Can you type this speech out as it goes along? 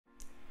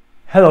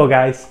Hello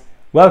guys,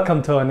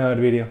 welcome to another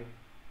video.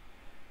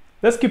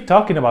 Let's keep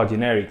talking about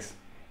generics,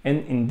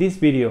 and in this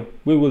video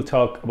we will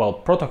talk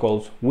about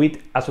protocols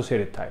with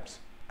associated types.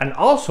 And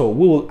also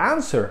we will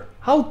answer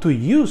how to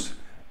use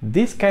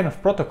this kind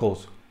of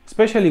protocols,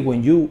 especially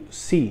when you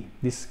see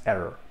this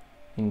error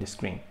in the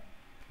screen.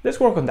 Let's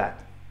work on that.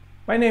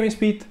 My name is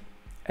Pete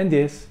and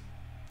this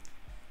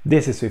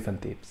is Swift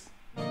and Tips.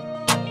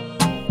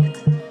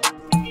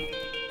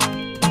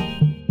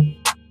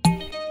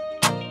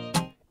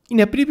 In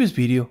a previous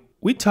video,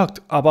 we talked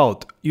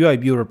about UI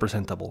view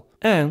representable,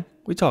 and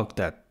we talked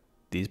that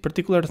this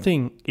particular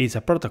thing is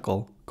a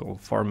protocol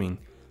conforming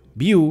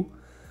view,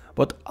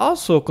 but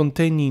also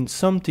containing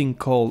something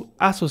called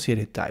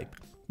associated type.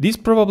 This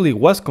probably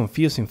was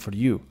confusing for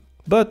you,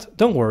 but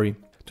don't worry,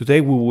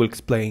 today we will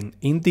explain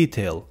in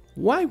detail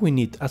why we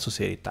need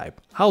associated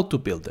type, how to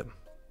build them.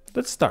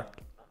 Let's start.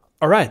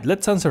 Alright,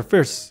 let's answer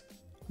first.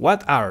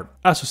 What are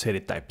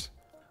associated types?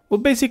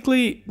 Well,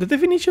 basically, the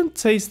definition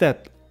says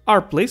that are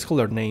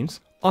placeholder names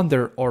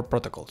under our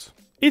protocols.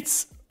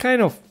 It's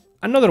kind of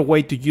another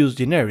way to use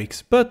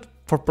generics, but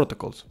for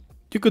protocols.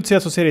 You could say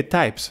associated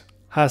types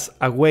has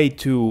a way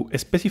to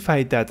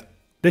specify that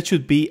there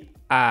should be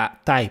a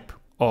type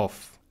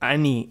of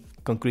any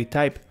concrete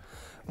type,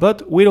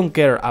 but we don't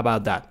care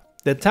about that.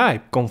 The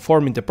type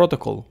conforming the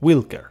protocol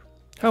will care.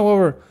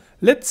 However,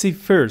 let's see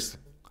first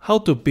how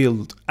to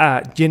build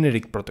a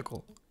generic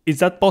protocol. Is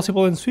that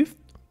possible in Swift?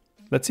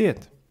 Let's see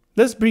it.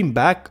 Let's bring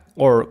back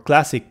our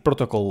classic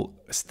protocol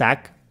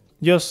stack,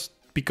 just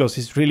because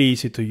it's really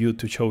easy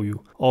to show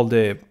you all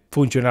the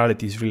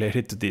functionalities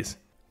related to this.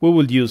 We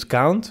will use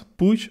count,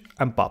 push,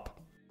 and pop.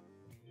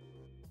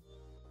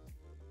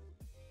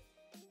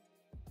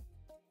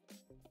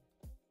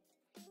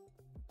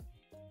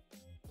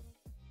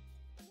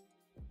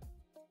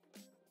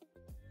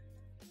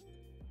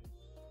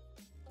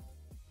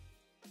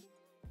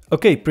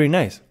 Okay, pretty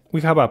nice. We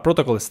have a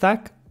protocol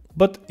stack,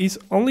 but it's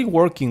only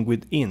working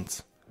with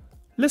ints.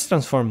 Let's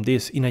transform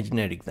this in a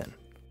generic then.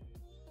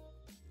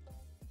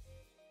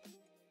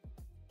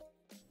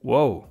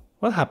 Whoa,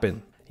 what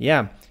happened?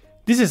 Yeah,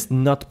 this is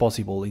not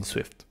possible in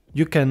Swift.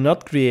 You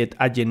cannot create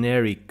a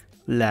generic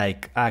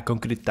like a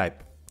concrete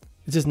type.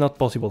 This is not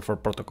possible for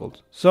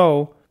protocols.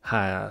 So,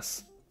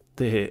 as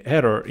the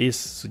error is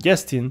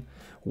suggesting,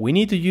 we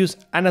need to use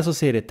an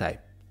associated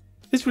type.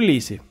 It's really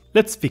easy.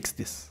 Let's fix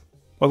this.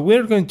 What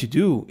we're going to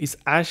do is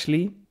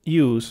actually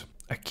use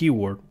a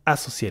keyword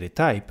associated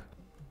type,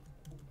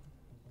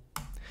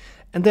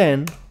 and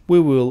then we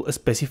will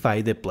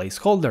specify the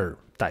placeholder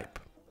type,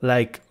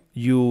 like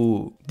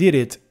you did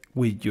it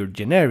with your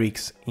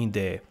generics in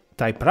the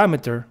type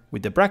parameter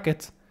with the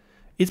brackets.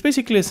 It's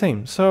basically the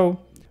same,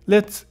 so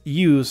let's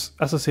use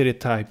associated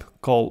type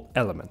called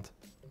element.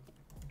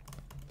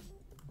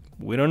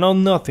 We don't know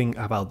nothing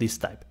about this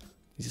type.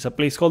 This is a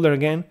placeholder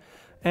again,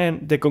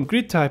 and the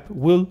concrete type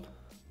will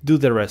do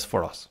the rest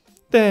for us.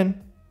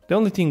 Then the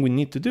only thing we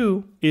need to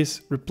do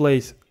is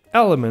replace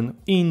element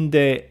in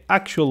the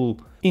actual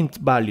int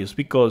values,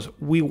 because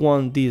we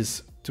want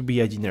this to be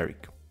a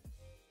generic.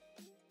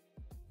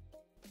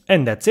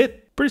 And that's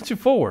it, pretty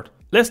straightforward.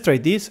 Let's try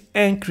this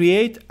and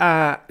create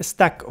a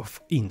stack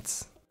of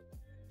ints.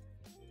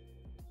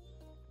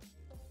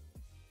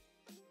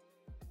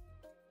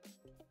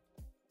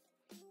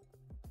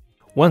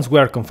 Once we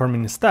are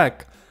confirming the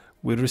stack,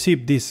 we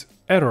receive this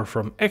error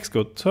from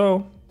Xcode,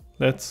 so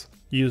let's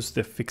use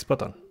the fix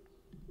button.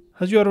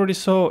 As you already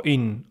saw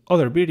in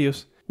other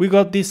videos, we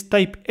got this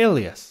type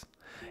alias.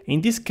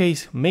 In this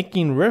case,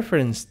 making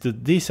reference to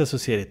this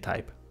associated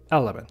type,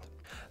 element.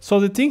 So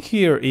the thing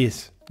here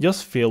is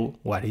just fill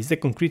what is the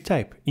concrete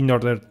type in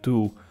order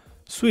to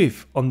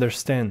Swift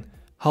understand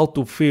how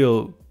to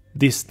fill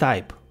this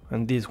type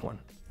and this one.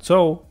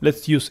 So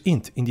let's use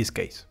int in this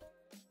case.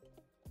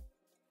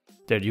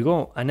 There you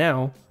go. And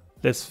now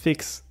let's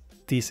fix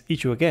this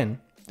issue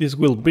again. This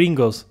will bring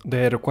us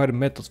the required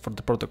methods for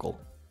the protocol.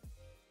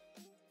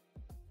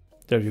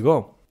 There you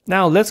go.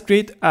 Now let's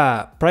create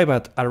a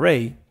private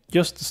array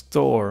just to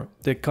store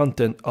the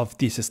content of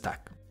this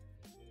stack.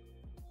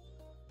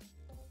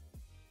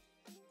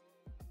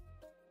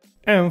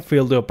 And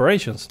fill the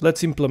operations.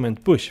 Let's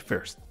implement push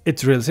first.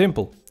 It's real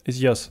simple. It's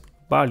just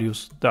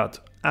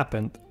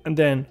values.append and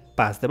then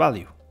pass the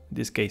value, in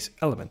this case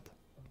element.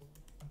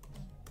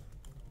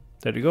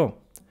 There you go.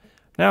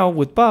 Now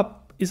with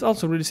pop, it's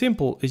also really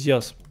simple. It's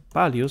just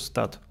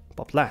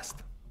values.poplast.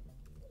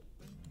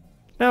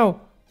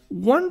 Now,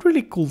 one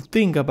really cool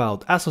thing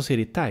about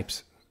associated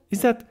types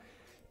is that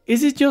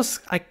is it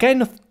just a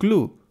kind of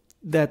clue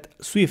that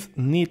Swift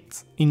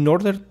needs in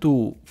order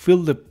to fill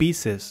the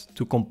pieces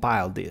to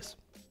compile this.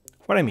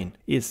 What I mean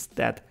is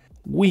that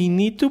we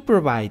need to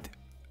provide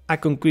a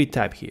concrete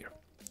type here,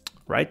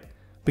 right?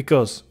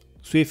 Because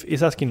Swift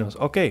is asking us,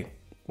 okay,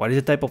 what is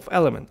the type of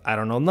element? I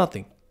don't know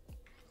nothing.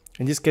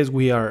 In this case,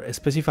 we are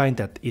specifying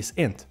that is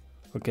int,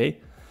 okay?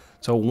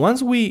 So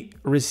once we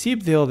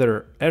receive the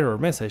other error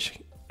message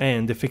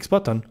and the fix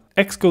button,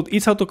 Xcode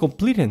is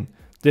auto-completing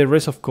the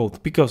rest of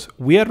code, because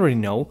we already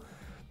know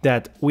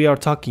that we are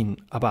talking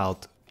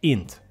about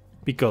int,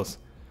 because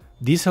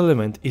this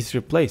element is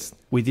replaced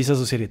with this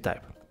associated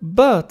type.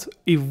 But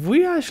if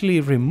we actually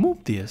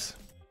remove this,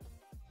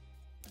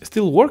 it's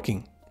still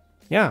working.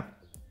 Yeah,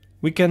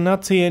 we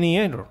cannot see any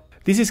error.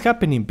 This is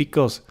happening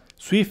because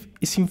Swift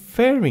is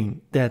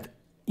inferring that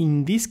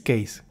in this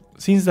case,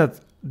 since that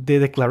the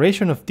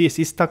declaration of this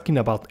is talking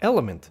about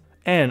element,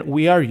 and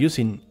we are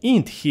using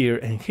int here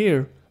and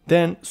here,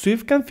 then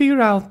Swift can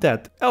figure out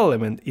that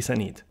element is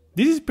an int.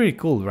 This is pretty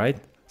cool, right?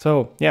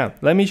 So yeah,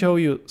 let me show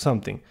you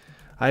something.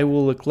 I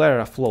will declare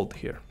a float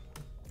here.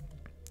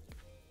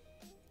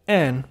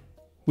 And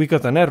we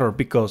got an error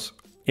because,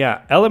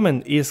 yeah,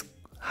 element is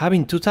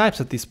having two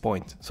types at this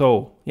point.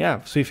 So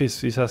yeah, Swift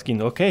is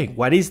asking, okay,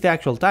 what is the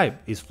actual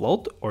type? Is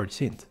float or is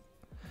int?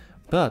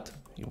 But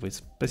if we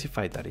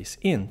specify that is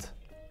int,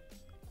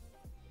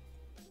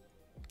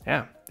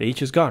 yeah, the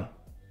each is gone.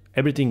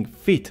 Everything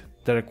fit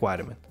the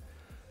requirement.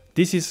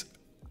 This is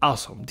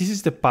awesome. This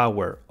is the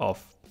power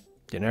of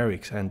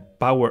generics and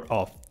power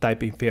of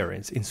type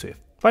inference in Swift.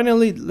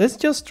 Finally, let's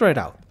just try it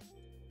out.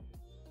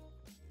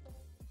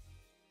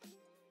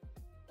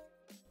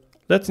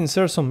 Let's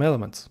insert some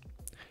elements.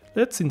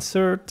 Let's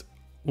insert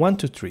 1,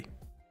 2, 3.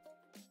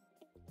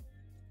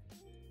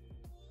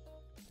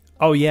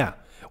 Oh yeah,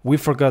 we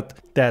forgot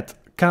that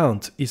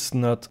count is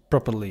not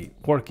properly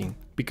working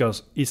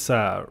because it's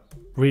a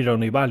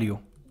read-only value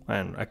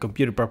and a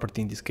computer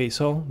property in this case,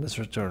 so let's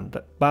return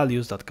the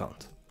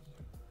values.count.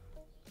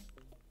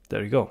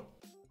 There you go.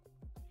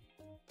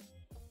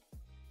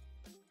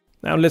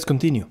 Now let's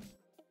continue.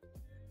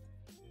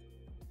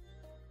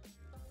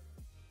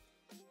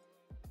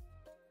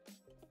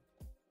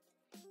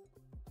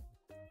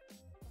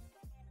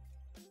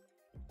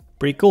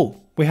 Pretty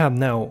cool. We have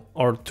now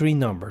our three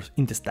numbers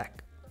in the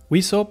stack.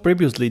 We saw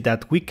previously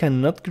that we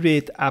cannot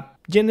create a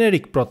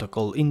generic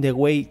protocol in the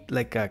way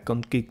like a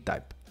concrete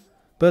type.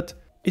 But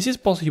is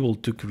it possible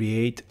to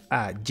create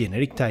a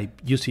generic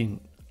type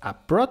using a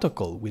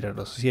protocol with an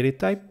associated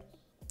type?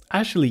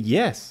 Actually,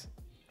 yes.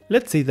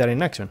 Let's see that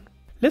in action.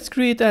 Let's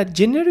create a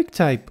generic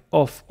type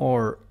of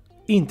our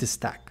int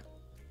stack.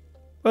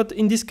 But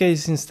in this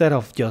case, instead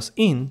of just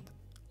int,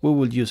 we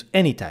will use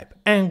any type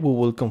and we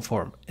will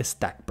conform a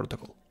stack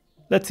protocol.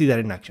 Let's see that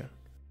in action.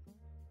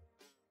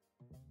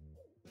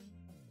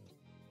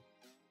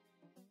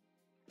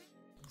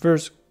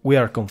 First, we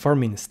are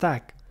conforming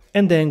stack,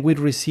 and then we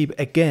receive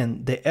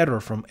again the error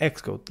from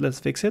Xcode. Let's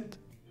fix it.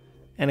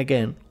 And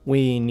again,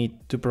 we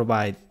need to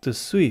provide to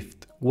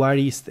Swift what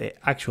is the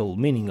actual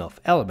meaning of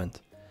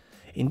element.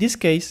 In this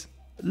case,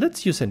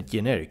 let's use a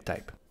generic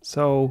type.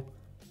 So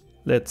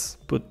let's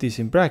put this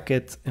in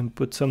brackets and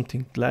put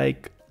something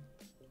like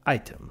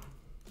item,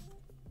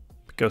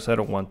 because I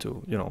don't want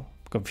to,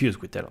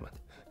 confuse with element.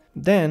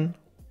 Then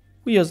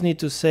we just need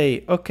to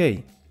say,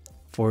 okay,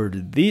 for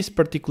this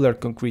particular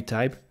concrete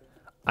type,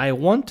 I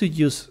want to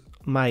use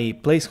my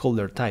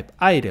placeholder type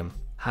item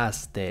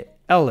as the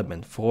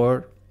element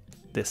for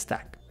the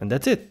stack. And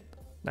that's it.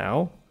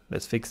 Now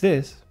let's fix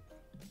this.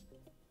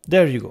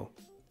 There you go.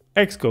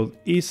 Xcode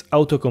is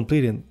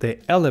auto-completing the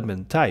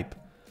element type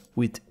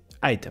with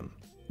item,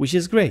 which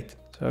is great.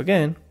 So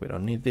again, we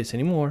don't need this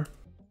anymore.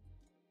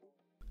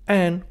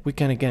 And we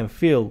can again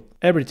fill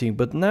everything,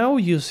 but now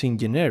using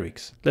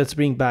generics. Let's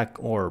bring back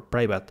our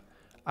private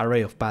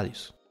array of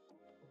values.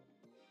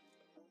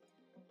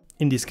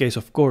 In this case,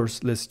 of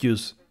course, let's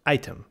use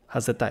item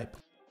as the type.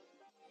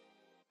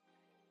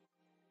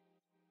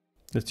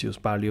 Let's use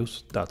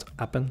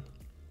values.append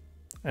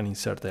and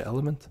insert the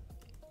element.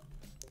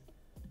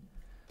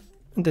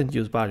 And then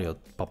use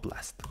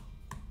value.poplast.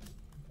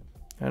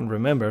 And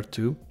remember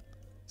to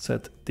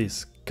set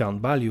this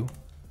count value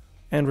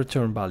and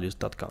return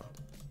values.count.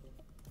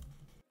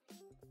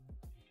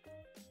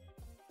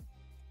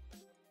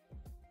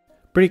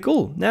 Pretty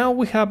cool. Now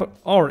we have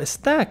our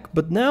stack,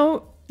 but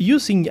now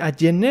using a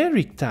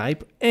generic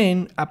type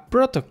and a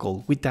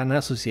protocol with an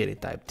associated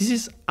type. This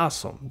is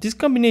awesome. This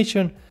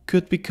combination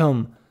could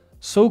become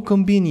so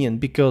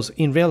convenient because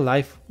in real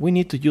life we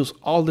need to use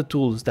all the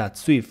tools that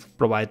Swift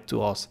provides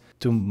to us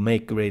to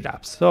make great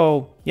apps.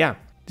 So yeah,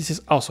 this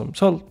is awesome.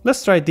 So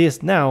let's try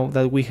this now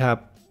that we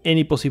have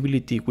any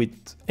possibility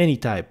with any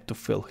type to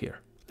fill here.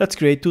 Let's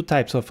create two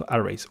types of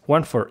arrays,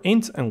 one for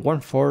ints and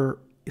one for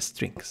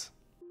strings.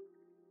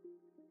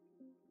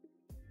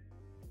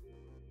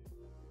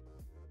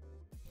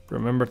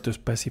 Remember to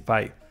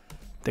specify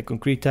the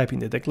concrete type in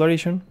the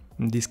declaration,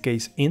 in this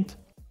case int.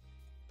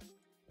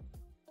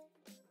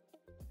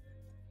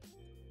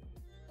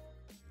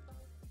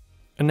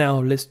 And now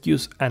let's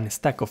use a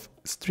stack of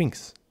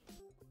strings.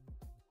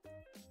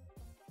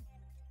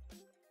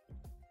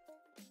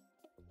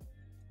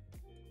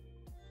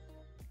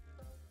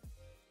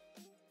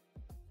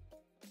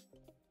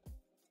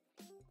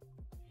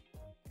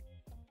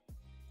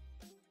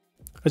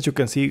 As you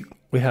can see,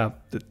 we have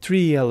the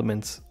three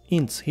elements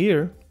ints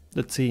here.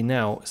 Let's see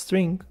now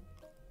string.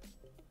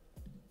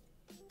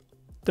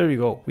 There you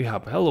go, we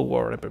have hello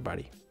world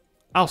everybody.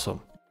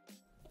 Awesome.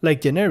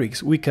 Like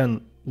generics, we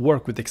can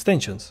work with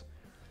extensions.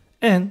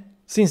 And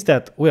since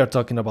that we are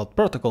talking about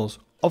protocols,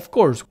 Of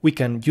course, we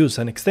can use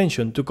an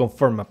extension to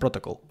confirm a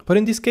protocol. But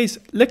in this case,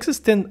 let's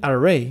extend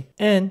array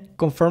and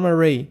confirm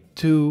array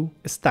to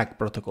stack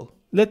protocol.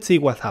 Let's see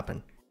what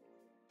happened.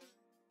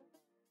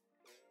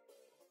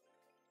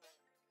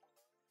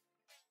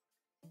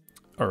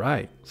 All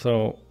right,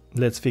 so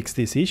let's fix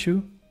this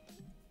issue.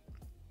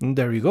 And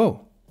there you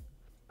go.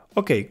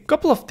 Okay,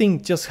 couple of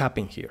things just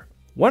happened here.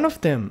 One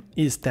of them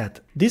is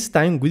that this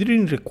time we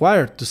didn't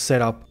require to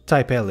set up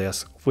type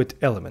alias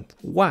with element.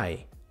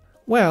 Why?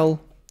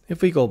 Well,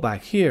 if we go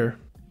back here,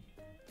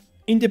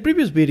 in the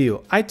previous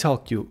video I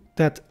told you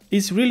that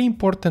it's really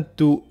important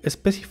to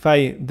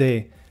specify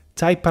the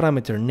type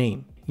parameter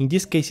name. In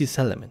this case it's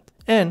element.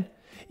 And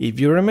if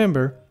you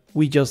remember,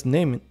 we just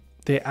named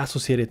the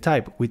associated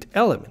type with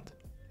element.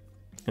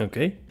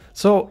 Okay,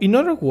 so in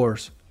other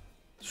words,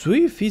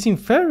 Swift is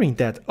inferring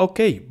that,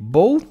 okay,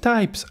 both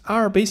types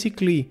are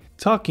basically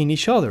talking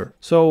each other.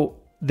 So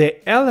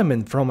the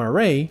element from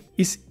array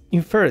is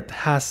inferred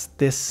has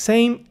the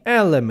same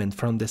element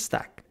from the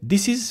stack.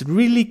 This is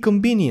really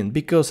convenient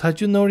because as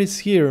you notice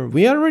here,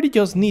 we already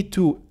just need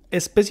to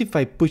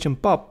specify push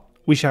and pop,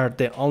 which are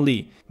the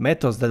only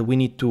methods that we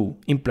need to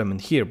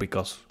implement here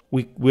because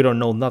we don't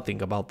know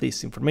nothing about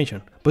this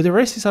information. But the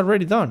rest is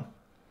already done.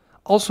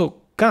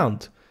 Also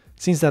count,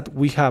 since that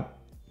we have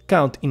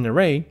count in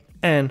array,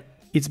 and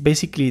it's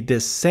basically the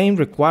same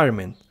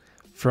requirement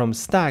from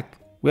stack,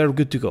 we are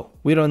good to go.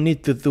 We don't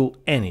need to do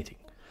anything.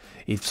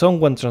 If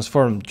someone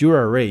transforms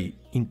your array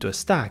into a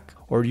stack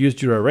or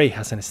use your array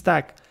as a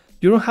stack,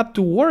 you don't have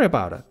to worry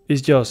about it.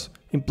 It's just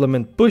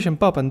implement push and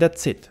pop and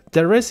that's it.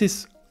 The rest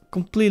is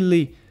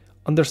completely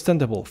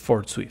understandable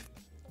for Swift.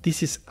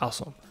 This is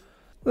awesome.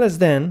 Let's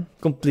then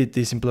complete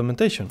this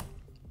implementation.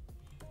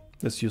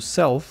 Let's use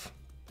self.append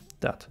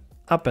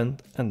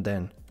and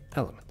then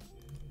element.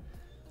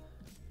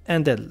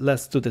 And then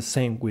let's do the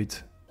same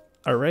with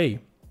array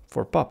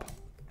for pop.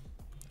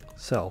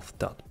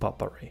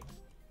 Self.popArray.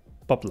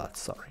 Poplat,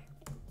 sorry.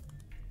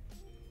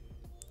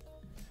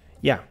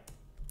 Yeah,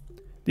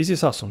 this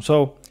is awesome.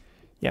 So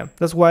yeah,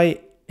 that's why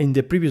in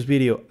the previous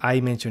video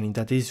I mentioned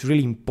that it's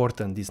really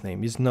important, this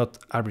name is not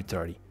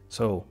arbitrary.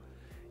 So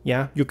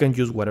yeah, you can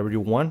use whatever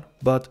you want,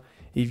 but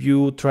if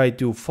you try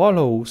to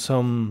follow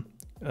some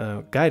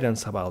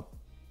guidance about,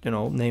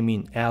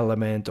 naming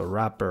element or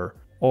wrapper,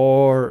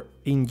 or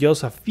in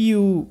just a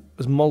few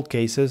small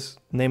cases,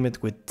 name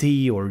it with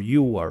T or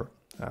U or,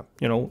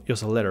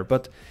 just a letter.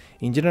 But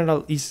in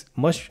general, it's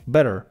much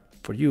better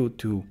for you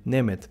to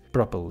name it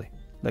properly,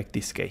 like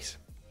this case.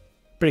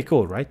 Pretty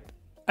cool, right?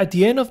 At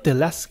the end of the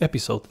last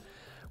episode,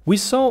 we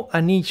saw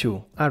an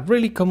issue, a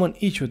really common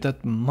issue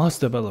that most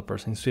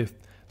developers in Swift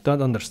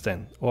don't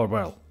understand, or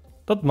well,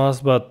 not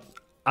most, but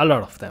a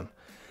lot of them,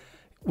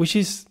 which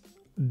is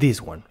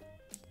this one.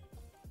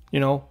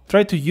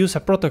 Try to use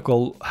a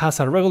protocol as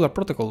a regular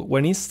protocol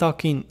when it's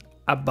talking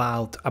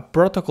about a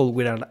protocol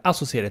with an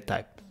associated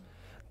type.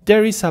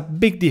 There is a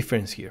big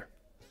difference here.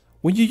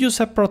 When you use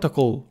a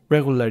protocol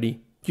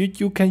regularly,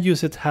 you can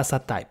use it as a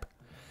type.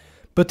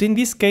 But in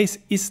this case,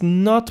 it's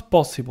not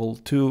possible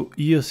to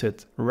use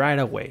it right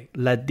away,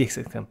 like this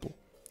example.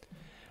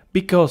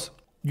 Because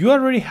you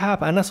already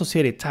have an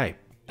associated type,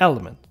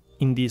 element,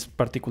 in this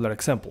particular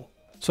example.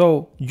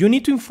 So you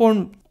need to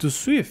inform to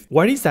Swift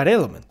what is that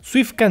element.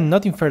 Swift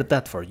cannot infer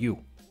that for you.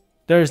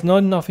 There is not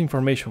enough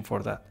information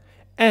for that.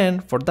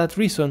 And for that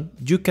reason,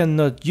 you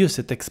cannot use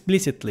it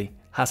explicitly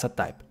as a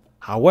type.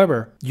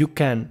 However, you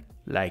can,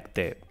 like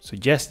the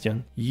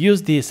suggestion,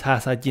 use this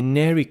as a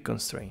generic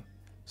constraint.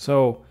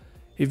 So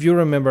if you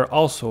remember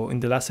also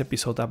in the last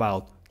episode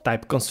about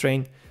type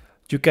constraint,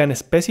 you can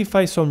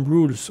specify some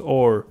rules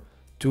or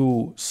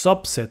to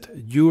subset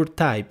your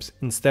types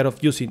instead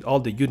of using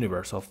all the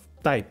universe of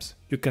types.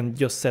 You can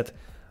just set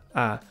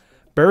a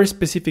very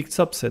specific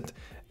subset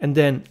and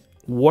then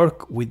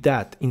work with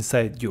that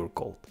inside your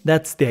code.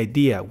 That's the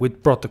idea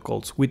with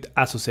protocols with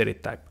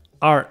associated type,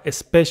 are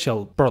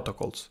special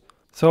protocols.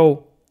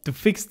 So to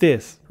fix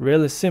this,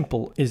 really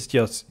simple, is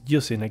just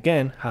using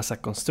again as a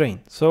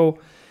constraint. So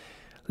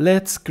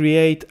let's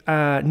create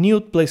a new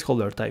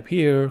placeholder type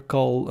here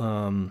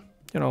called,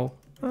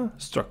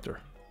 structure.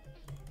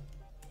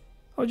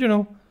 Or,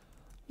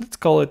 let's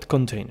call it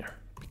container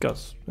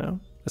because,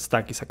 a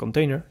stack is a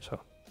container, so.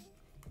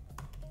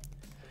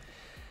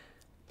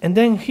 And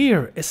then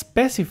here,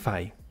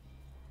 specify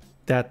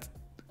that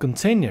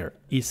container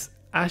is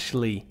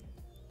actually,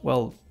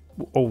 or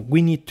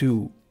we need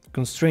to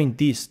constrain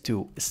this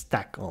to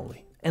stack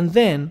only. And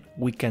then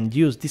we can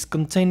use this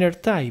container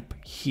type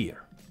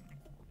here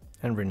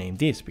and rename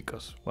this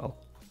because,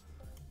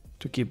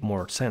 to give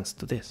more sense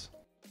to this.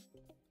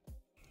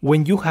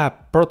 When you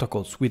have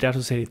protocols with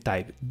associated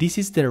type, this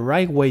is the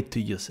right way to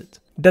use it.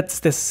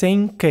 That's the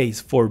same case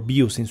for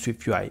views in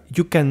SwiftUI.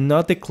 You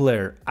cannot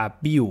declare a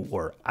view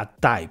or a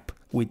type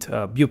with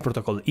a view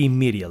protocol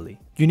immediately.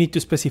 You need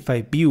to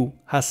specify view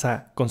as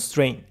a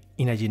constraint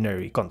in a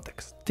generic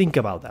context. Think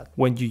about that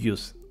when you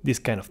use these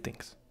kind of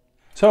things.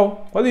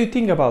 So, what do you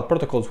think about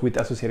protocols with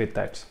associated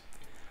types?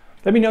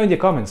 Let me know in the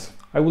comments.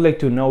 I would like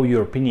to know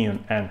your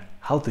opinion and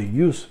how to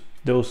use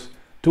those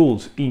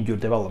tools in your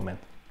development.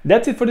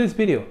 That's it for this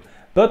video,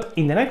 but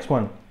in the next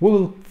one we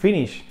will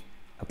finish,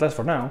 at least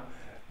for now,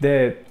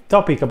 the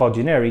topic about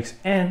generics,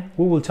 and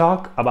we will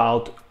talk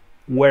about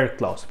where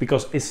clause,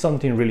 because it's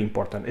something really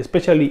important,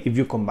 especially if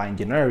you combine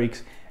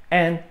generics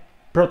and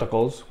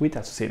protocols with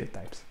associated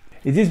types.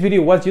 If this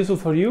video was useful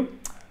for you,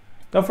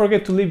 don't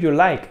forget to leave your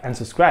like and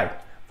subscribe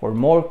for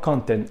more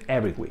content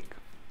every week.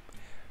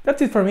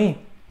 That's it for me.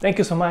 Thank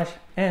you so much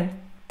and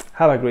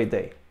have a great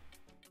day.